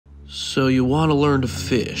So you want to learn to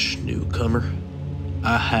fish, newcomer?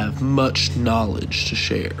 I have much knowledge to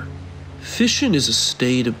share. Fishing is a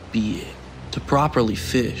state of being. To properly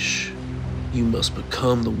fish, you must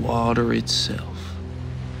become the water itself,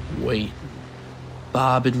 waiting,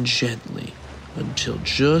 bobbing gently until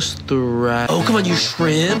just the right... Oh, come on, you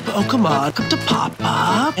shrimp! Oh, come on, come to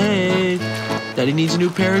Papa! Hey, Daddy needs a new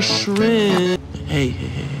pair of shrimp! Hey.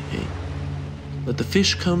 Let the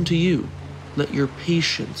fish come to you. Let your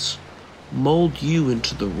patience mold you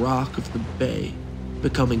into the rock of the bay,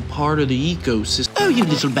 becoming part of the ecosystem. Oh, you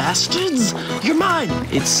little bastards! You're mine!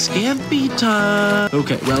 It's Scampy time!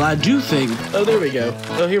 Okay, well, I do think... Oh, there we go.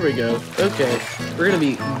 Oh, here we go. Okay. We're gonna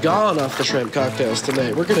be gone off the shrimp cocktails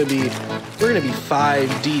tonight. We're gonna be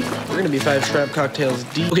 5 deep. We're gonna be 5 shrimp cocktails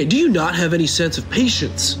deep. Okay, do you not have any sense of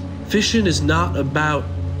patience? Fishing is not about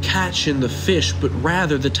catching the fish, but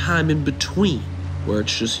rather the time in between, where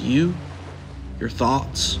it's just you, your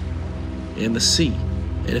thoughts, and the sea.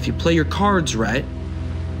 And if you play your cards right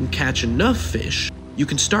and catch enough fish, you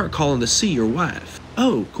can start calling the sea your wife.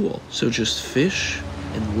 Oh, cool. So just fish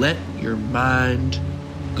and let your mind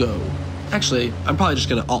go. Actually, I'm probably just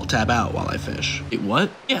gonna alt-tab out while I fish. Wait, what?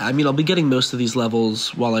 Yeah, I mean, I'll be getting most of these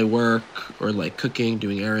levels while I work, or like cooking,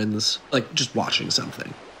 doing errands, like just watching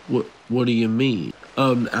something. What do you mean?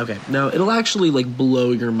 Okay, now it'll actually like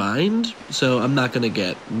blow your mind, so I'm not gonna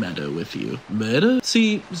get meta with you. Meta?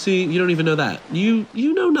 See, you don't even know that. You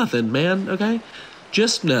know nothing, man, okay?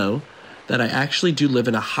 Just know that I actually do live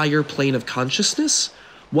in a higher plane of consciousness,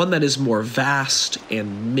 one that is more vast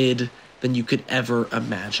and mid than you could ever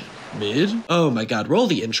imagine. Mid? Oh my god, roll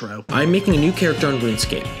the intro. I'm making a new character on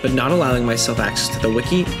Runescape, but not allowing myself access to the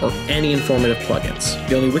wiki or any informative plugins.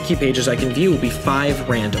 The only wiki pages I can view will be 5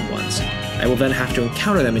 random ones. I will then have to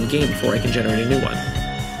encounter them in-game before I can generate a new one.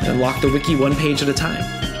 And unlock the wiki 1 page at a time.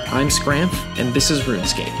 I'm Scramp, and this is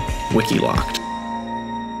Runescape. Wiki Locked.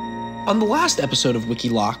 On the last episode of Wiki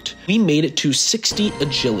Locked, we made it to 60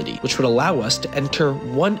 agility, which would allow us to enter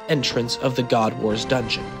 1 entrance of the God Wars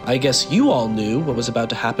dungeon. I guess you all knew what was about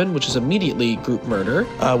to happen, which is immediately group murder.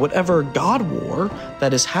 Whatever God War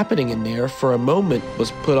that is happening in there for a moment was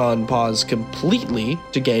put on pause completely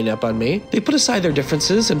to gain up on me. They put aside their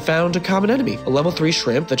differences and found a common enemy, a level 3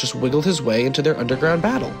 shrimp that just wiggled his way into their underground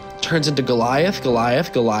battle. Turns into Goliath v.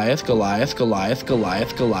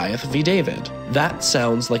 David. That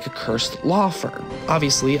sounds like a cursed law firm.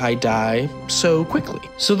 Obviously, I die so quickly.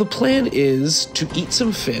 So the plan is to eat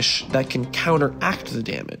some fish that can counteract the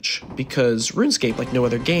damage, because RuneScape, like no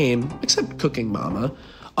other game, except Cooking Mama,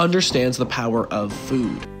 understands the power of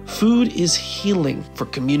food. Food is healing for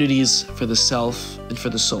communities, for the self, and for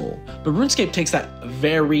the soul. But RuneScape takes that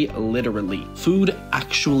very literally. Food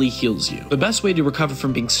actually heals you. The best way to recover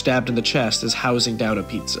from being stabbed in the chest is housing down a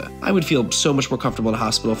pizza. I would feel so much more comfortable in a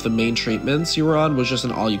hospital if the main treatments you were on was just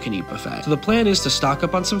an all-you-can-eat buffet. So the plan is to stock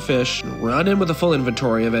up on some fish, run in with a full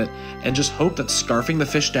inventory of it, and just hope that scarfing the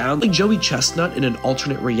fish down, like Joey Chestnut in an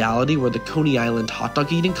alternate reality where the Coney Island hot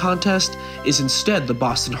dog eating contest is instead the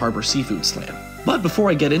Boston Harbor Seafood Slam. But before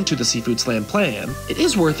I get into the Seafood Slam plan, it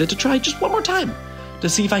is worth it to try just one more time to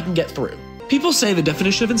see if I can get through. People say the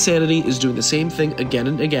definition of insanity is doing the same thing again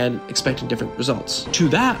and again, expecting different results. To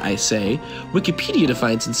that, I say, Wikipedia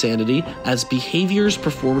defines insanity as behaviors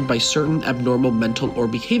performed by certain abnormal mental or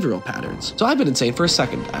behavioral patterns. So I've been insane for a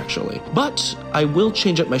second, actually. But I will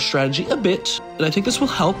change up my strategy a bit, and I think this will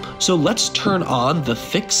help. So let's turn on the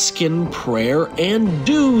thick skin prayer and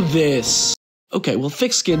do this. Okay, well,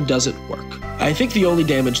 thick skin doesn't work. I think the only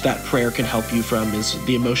damage that prayer can help you from is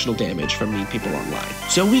the emotional damage from mean people online.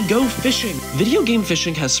 So we go fishing. Video game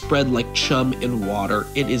fishing has spread like chum in water.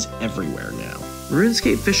 It is everywhere now.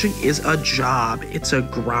 RuneScape fishing is a job. It's a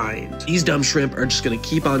grind. These dumb shrimp are just gonna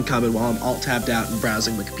keep on coming while I'm alt-tabbed out and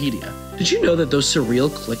browsing Wikipedia. Did you know that those surreal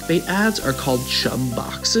clickbait ads are called chum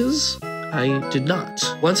boxes? I did not.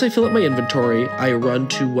 Once I fill up my inventory, I run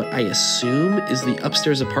to what I assume is the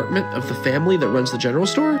upstairs apartment of the family that runs the general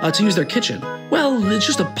store to use their kitchen. Well, it's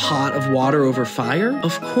just a pot of water over fire.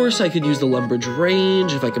 Of course, I could use the Lumbridge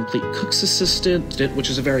range if I complete Cook's Assistant, which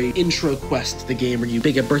is a very intro quest to the game where you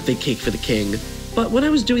bake a birthday cake for the king. But when I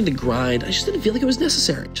was doing the grind, I just didn't feel like it was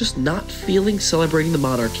necessary. Just not feeling celebrating the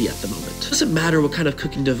monarchy at the moment. It doesn't matter what kind of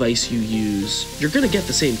cooking device you use, you're gonna get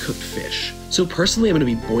the same cooked fish. So personally, I'm gonna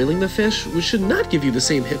be boiling the fish, which should not give you the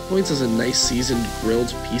same hit points as a nice seasoned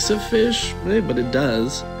grilled piece of fish, but it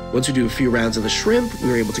does. Once we do a few rounds of the shrimp, we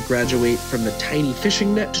were able to graduate from the tiny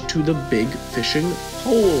fishing net to the big fishing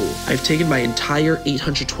hole. I've taken my entire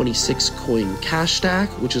 826 coin cash stack,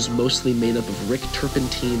 which is mostly made up of Rick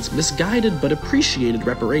Turpentine's misguided but appreciated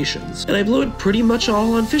reparations, and I blow it pretty much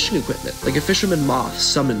all on fishing equipment, like a fisherman moth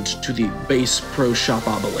summoned to the base pro shop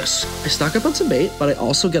obelisk. I stock up on some bait, but I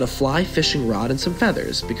also get a fly fishing rod and some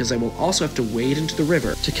feathers, because I will also have to wade into the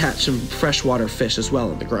river to catch some freshwater fish as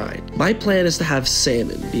well in the grind. My plan is to have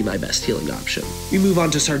salmon be my best healing option. We move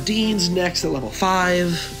on to sardines next at level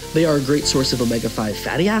 5. They are a great source of omega-5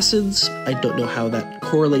 fatty acids. I don't know how that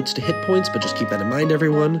correlates to hit points, but just keep that in mind,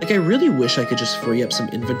 everyone. Like, I really wish I could just free up some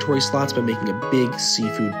inventory slots by making a big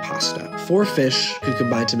seafood pasta. 4 fish could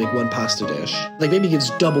combine to make 1 pasta dish. Like, maybe it gives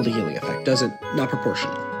double the healing effect, doesn't? Not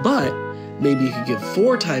proportional. But maybe you could give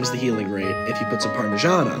 4 times the healing rate if you put some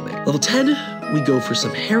Parmesan on there. Level 10, we go for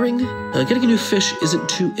some herring. Getting a new fish isn't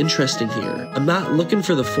too interesting here. I'm not looking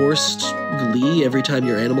for the forced glee every time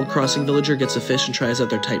your Animal Crossing villager gets a fish and tries out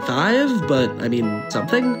their Type 5, but I mean,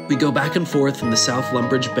 something. We go back and forth from the South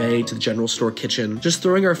Lumbridge Bay to the general store kitchen, just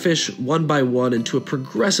throwing our fish one by one into a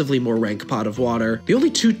progressively more rank pot of water. The only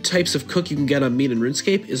 2 types of cook you can get on meat in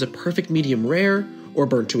RuneScape is a perfect medium rare or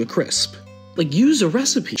burnt to a crisp. Like, use a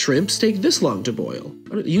recipe. Shrimps take this long to boil.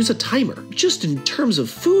 Use a timer. Just in terms of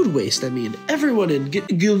food waste, I mean, everyone in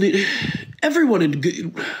Gilnear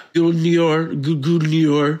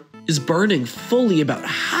is burning fully about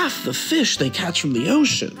half the fish they catch from the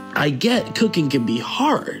ocean. I get cooking can be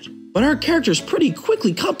hard, but our characters pretty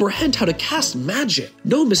quickly comprehend how to cast magic.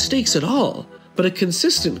 No mistakes at all. But a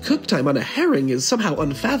consistent cook time on a herring is somehow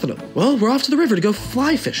unfathomable. Well, we're off to the river to go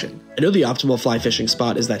fly fishing. I know the optimal fly fishing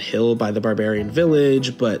spot is that hill by the barbarian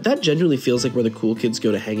village, but that genuinely feels like where the cool kids go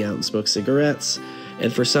to hang out and smoke cigarettes.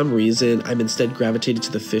 And for some reason, I'm instead gravitated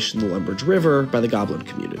to the fish in the Lumbridge River by the goblin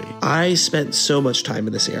community. I spent so much time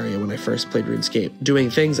in this area when I first played RuneScape, doing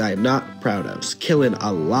things I am not proud of, killing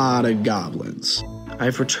a lot of goblins.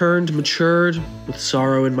 I've returned matured with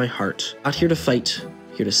sorrow in my heart. Not here to fight,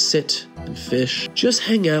 here to sit and fish, just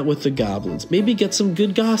hang out with the goblins, maybe get some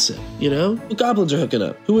good gossip, you know? The goblins are hooking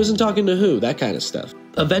up. Who isn't talking to who? That kind of stuff.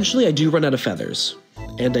 Eventually, I do run out of feathers,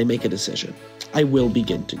 and I make a decision. I will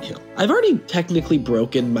begin to kill. I've already technically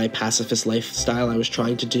broken my pacifist lifestyle I was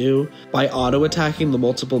trying to do by auto-attacking the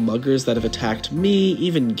multiple muggers that have attacked me,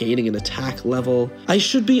 even gaining an attack level. I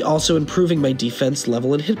should be also improving my defense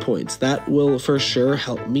level and hit points. That will for sure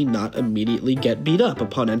help me not immediately get beat up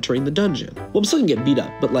upon entering the dungeon. Well, I'm still gonna get beat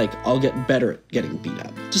up, but like, I'll get better at getting beat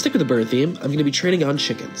up. To stick with the bird theme, I'm gonna be training on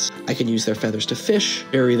chickens. I can use their feathers to fish,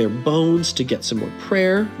 bury their bones to get some more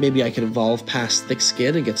prayer. Maybe I can evolve past thick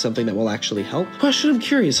skin and get something that will actually help. Question I'm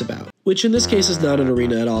curious about, which in this case is not an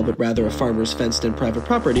arena at all, but rather a farmer's fenced-in private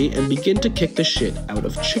property, and begin to kick the shit out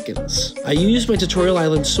of chickens. I used my Tutorial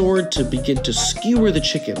Island sword to begin to skewer the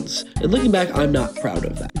chickens, and looking back, I'm not proud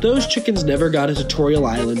of that. Those chickens never got a Tutorial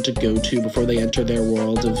Island to go to before they enter their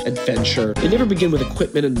world of adventure. They never begin with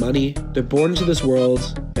equipment and money. They're born into this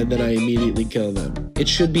world, and then I immediately kill them. It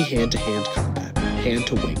should be hand-to-hand combat,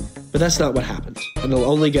 hand-to-wing. But that's not what happened, and it'll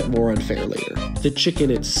only get more unfair later. The chicken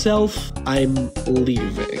itself, I'm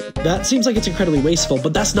leaving. That seems like it's incredibly wasteful,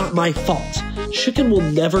 but that's not my fault. Chicken will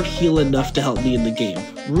never heal enough to help me in the game.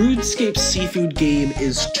 RuneScape's seafood game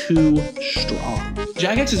is too strong.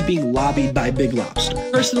 Jagex is being lobbied by Big Lobster.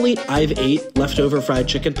 Personally, I've ate leftover fried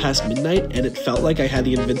chicken past midnight, and it felt like I had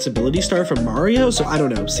the invincibility star from Mario, so I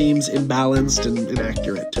don't know, seems imbalanced and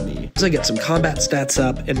inaccurate to me. As I get some combat stats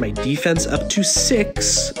up and my defense up to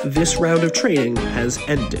 6, this round of training has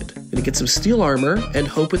ended. I'm gonna get some steel armor and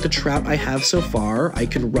hope with the trap I have so far, I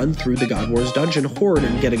can run through the God Wars dungeon horde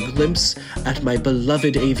and get a glimpse at my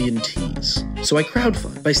beloved avian teas. So I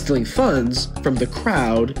crowdfund by stealing funds from the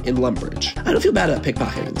crowd in Lumbridge. I don't feel bad about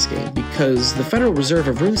pickpocketing in this game because the Federal Reserve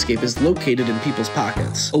of RuneScape is located in people's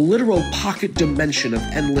pockets. A literal pocket dimension of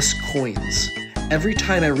endless coins. Every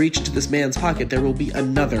time I reach into this man's pocket, there will be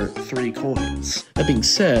another 3 coins. That being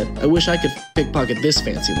said, I wish I could pickpocket this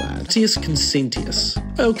fancy lad. Tius Consentius.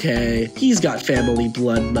 Okay, he's got family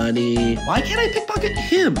blood money. Why can't I pickpocket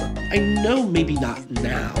him? I know maybe not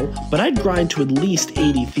now, but I'd grind to at least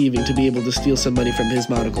 80 thieving to be able to steal some money from his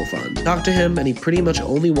monocle fund. Talk to him, and he pretty much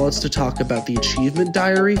only wants to talk about the achievement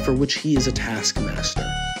diary for which he is a taskmaster.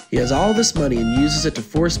 He has all this money and uses it to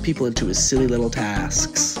force people into his silly little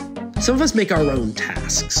tasks. Some of us make our own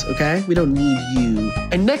tasks, okay? We don't need you.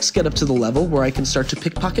 I next get up to the level where I can start to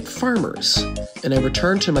pickpocket farmers, and I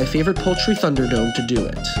return to my favorite poultry Thunderdome to do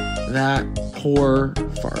it. That poor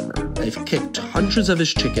farmer. I've kicked hundreds of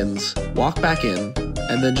his chickens, walk back in,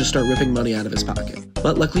 and then just start ripping money out of his pocket.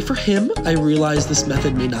 But luckily for him, I realized this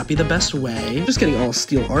method may not be the best way. Just getting all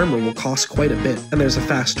steel armor will cost quite a bit, and there's a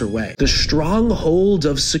faster way. The Stronghold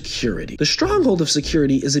of Security. The Stronghold of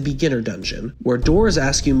Security is a beginner dungeon, where doors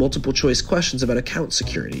ask you multiple choice questions about account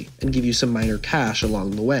security, and give you some minor cash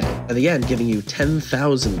along the way, at the end giving you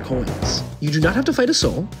 10,000 coins. You do not have to fight a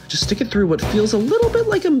soul, just stick it through what feels a little bit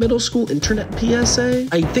like a middle school internet PSA.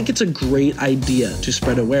 I think it's a great idea to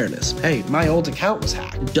spread awareness. Hey, my old account was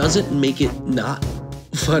hacked. Doesn't make it not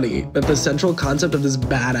funny that the central concept of this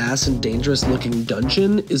badass and dangerous looking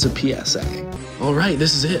dungeon is a PSA. All right,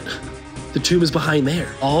 this is it. The tomb is behind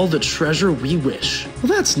there. All the treasure we wish. Well,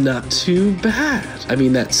 that's not too bad. I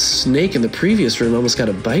mean, that snake in the previous room almost got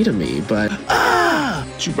a bite of me, but... Ah!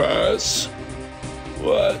 Chubas,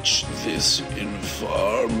 watch this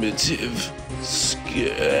informative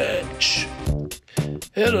sketch.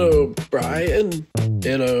 Hello, Brian.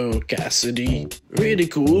 Hello, Cassidy. Really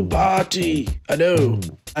cool party. I know.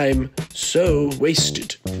 I'm so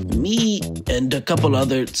wasted. Me and a couple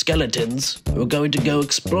other skeletons are going to go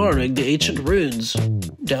exploring the ancient ruins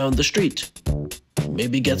down the street.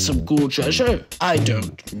 Maybe get some cool treasure? I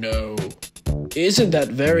don't know. Isn't that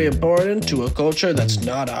very important to a culture that's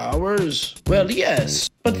not ours? Well, yes,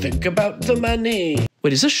 but think about the money.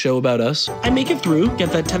 Wait, is this show about us? I make it through,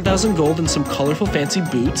 get that 10,000 gold and some colorful fancy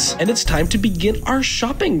boots, and it's time to begin our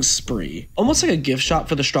shopping spree. Almost like a gift shop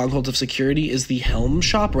for the Strongholds of Security is the helm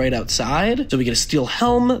shop right outside. So we get a steel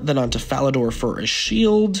helm, then onto Falador for a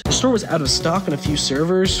shield. The store was out of stock on a few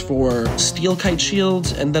servers for steel kite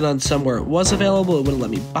shields, and then on some where it was available, it wouldn't let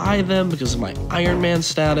me buy them because of my Iron Man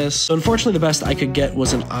status. So unfortunately, the best I could get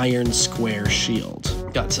was an iron square shield.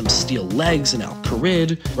 Got some steel legs and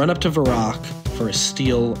Al-Kharid, run up to Varrock for a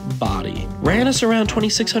steel body. Ran us around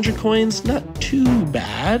 2,600 coins, not too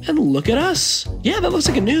bad. And look at us. Yeah, that looks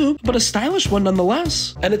like a noob, but a stylish one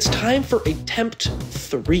nonetheless. And it's time for attempt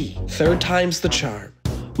 3. Third time's the charm.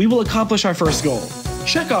 We will accomplish our first goal.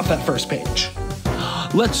 Check off that first page.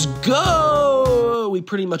 Let's go! We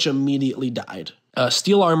pretty much immediately died.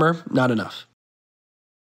 Steel armor, not enough.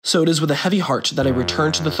 So it is with a heavy heart that I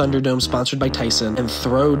return to the Thunderdome sponsored by Tyson and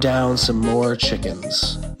throw down some more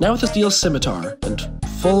chickens. Now with a steel scimitar and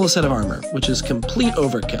full set of armor, which is complete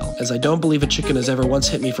overkill, as I don't believe a chicken has ever once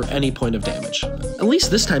hit me for any point of damage. At least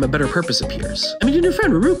this time a better purpose appears. I meet a new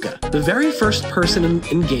friend, Ruruka. The very first person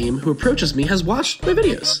in-game who approaches me has watched my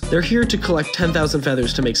videos. They're here to collect 10,000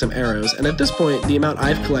 feathers to make some arrows, and at this point, the amount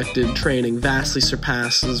I've collected training vastly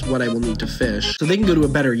surpasses what I will need to fish, so they can go to a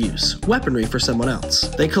better use, weaponry for someone else.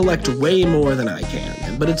 They collect way more than I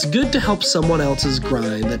can, but it's good to help someone else's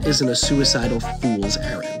grind that isn't a suicidal fool's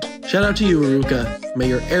errand. Shout out to you, Ruruka. May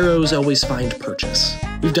your arrows always find purchase.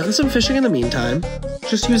 We've done some fishing in the meantime,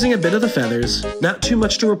 just using a bit of the feathers. Not too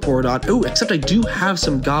much to report on. Oh, except I do have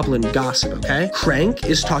some goblin gossip, okay? Crank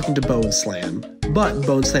is talking to Bone Slam, but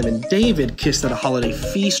Bone Slam and David kissed at a holiday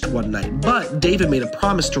feast one night, but David made a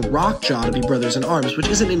promise to Rockjaw to be brothers in arms, which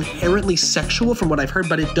isn't inherently sexual from what I've heard,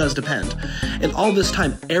 but it does depend. And all this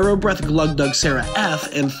time, Arrowbreath, Glugdug, Sarah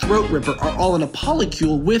F, and Throat Ripper are all in a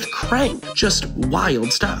polycule with Crank. Just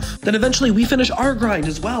wild stuff. Then eventually we finish our grind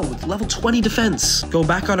as well with level 20 defense. Go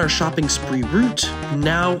back on our shopping spree route,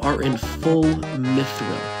 now are in full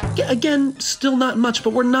Mithril. Yeah, again, still not much,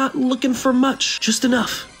 but we're not looking for much. Just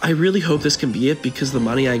enough. I really hope this can be it because the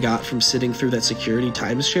money I got from sitting through that security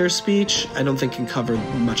timeshare speech, I don't think can cover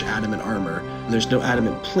much adamant armor. There's no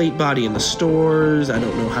adamant plate body in the stores. I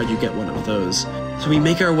don't know how you get one of those. So we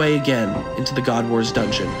make our way again into the God Wars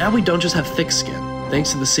dungeon. Now we don't just have thick skin.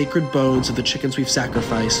 Thanks to the sacred bones of the chickens we've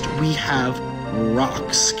sacrificed, we have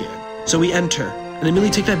rock skin. So we enter and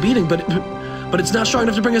immediately take that beating, but it's not strong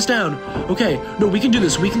enough to bring us down. Okay, no, we can do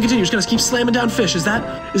this. We can continue. Just gotta keep slamming down fish. Is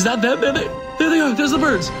that them? There they are. There's the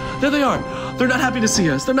birds. There they are. They're not happy to see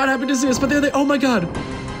us. They're not happy to see us, but there they. Oh my God.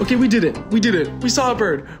 Okay, we did it. We did it. We saw a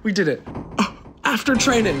bird. We did it. After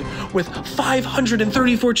training with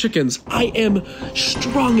 534 chickens, I am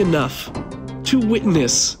strong enough to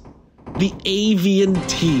witness the avian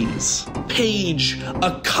teas. Page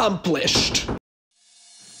accomplished.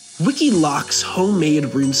 Wiki locks homemade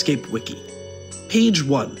RuneScape wiki. Page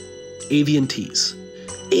 1. Avian teas.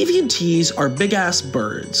 Avian teas are big-ass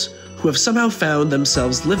birds who have somehow found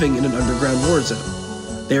themselves living in an underground war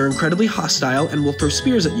zone. They are incredibly hostile and will throw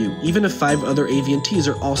spears at you, even if 5 other avian teas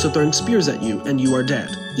are also throwing spears at you and you are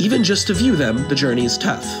dead. Even just to view them, the journey is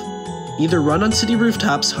tough. Either run on city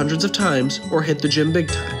rooftops hundreds of times or hit the gym big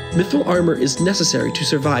time. Mithril armor is necessary to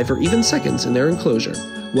survive for even seconds in their enclosure.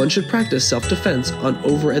 One should practice self-defense on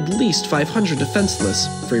over at least 500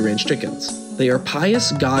 defenseless free-range chickens. They are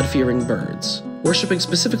pious, God-fearing birds. worshipping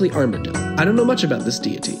specifically Armadillo. I don't know much about this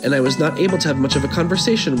deity, and I was not able to have much of a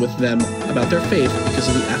conversation with them about their faith because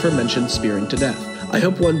of the aforementioned spearing to death. I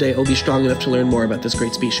hope one day I'll be strong enough to learn more about this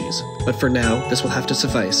great species, but for now, this will have to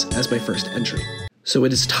suffice as my first entry. So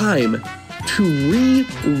it is time to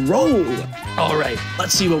re-roll. All right,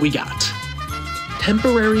 let's see what we got.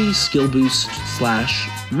 Temporary skill boost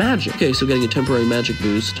 / magic. Okay, so getting a temporary magic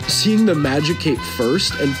boost. Seeing the magic cape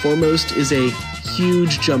first and foremost is a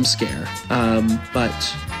huge jump scare.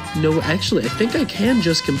 But no, actually, I think I can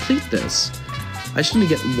just complete this. I just need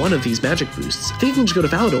to get one of these magic boosts. I think I can just go to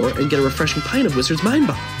Valador and get a refreshing pint of Wizard's Mind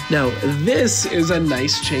Bomb. Now, this is a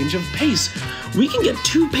nice change of pace. We can get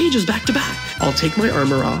 2 pages back to back. I'll take my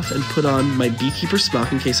armor off and put on my Beekeeper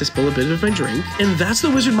smock in case I spill a bit of my drink. And that's the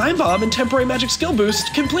Wizard Mind Bomb and Temporary Magic Skill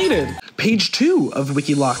Boost completed. Page 2 of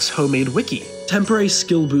WikiLock's homemade wiki. Temporary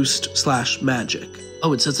Skill Boost / magic.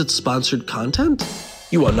 Oh, it says it's sponsored content?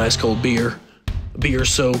 You want nice cold beer? A beer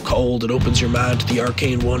so cold it opens your mind to the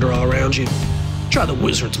arcane wonder all around you? Try the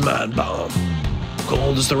Wizard's Mind Bomb.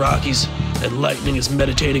 Cold as the Rockies, and lightning is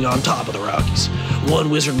meditating on top of the Rockies. One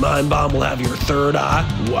Wizard Mind Bomb will have your third eye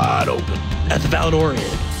wide open. At the Valador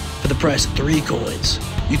Inn, for the price of 3 coins,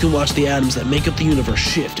 you can watch the atoms that make up the universe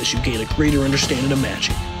shift as you gain a greater understanding of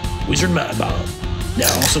magic. Wizard Mind Bomb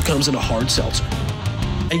now also comes in a hard seltzer.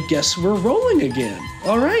 I guess we're rolling again.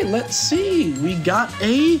 All right, let's see. We got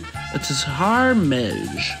a Tatar Mej.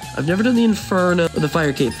 I've never done the Inferno or the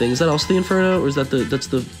Fire Cape thing. Is that also the Inferno, or is that that's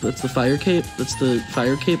the Fire Cape? That's the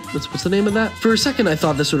Fire Cape. What's the name of that? For a second, I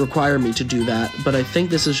thought this would require me to do that, but I think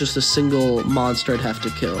this is just a single monster I'd have to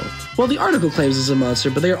kill. Well, the article claims it's a monster,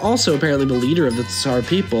 but they are also apparently the leader of the Tatar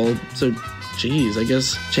people. So, geez, I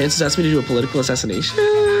guess Chances asked me to do a political assassination.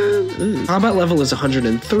 Ooh. Combat level is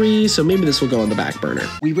 103, so maybe this will go on the back burner.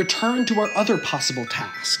 We return to our other possible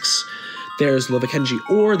tasks. There's Lovakenji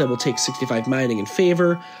Ore that will take 65 mining in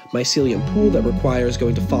favor, Mycelium Pool that requires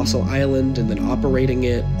going to Fossil Island and then operating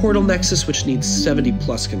it, Portal Nexus which needs 70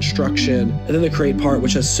 plus construction, and then the Crate part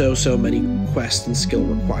which has so many quest and skill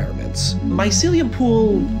requirements. Mycelium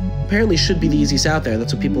Pool apparently should be the easiest out there,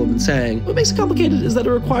 that's what people have been saying. What makes it complicated is that it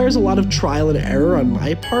requires a lot of trial and error on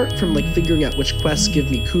my part, from like figuring out which quests give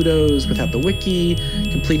me kudos without the wiki,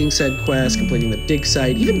 completing said quest, completing the dig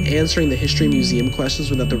site, even answering the history museum questions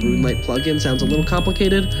without the Runelight plugin sounds a little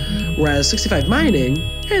complicated, whereas 65 mining,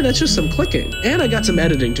 hey, that's just some clicking. And I got some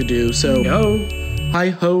editing to do, so yo,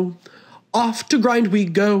 hi-ho, off to grind we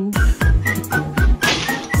go.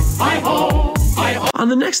 Hi-ho, hi-ho. On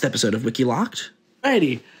the next episode of WikiLocked,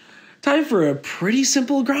 alrighty, time for a pretty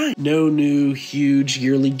simple grind. No new huge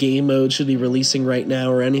yearly game mode should be releasing right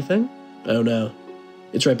now or anything. Oh no,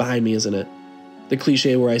 it's right behind me, isn't it? The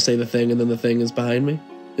cliche where I say the thing and then the thing is behind me.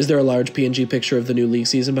 Is there a large PNG picture of the new League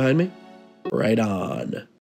season behind me? Right on.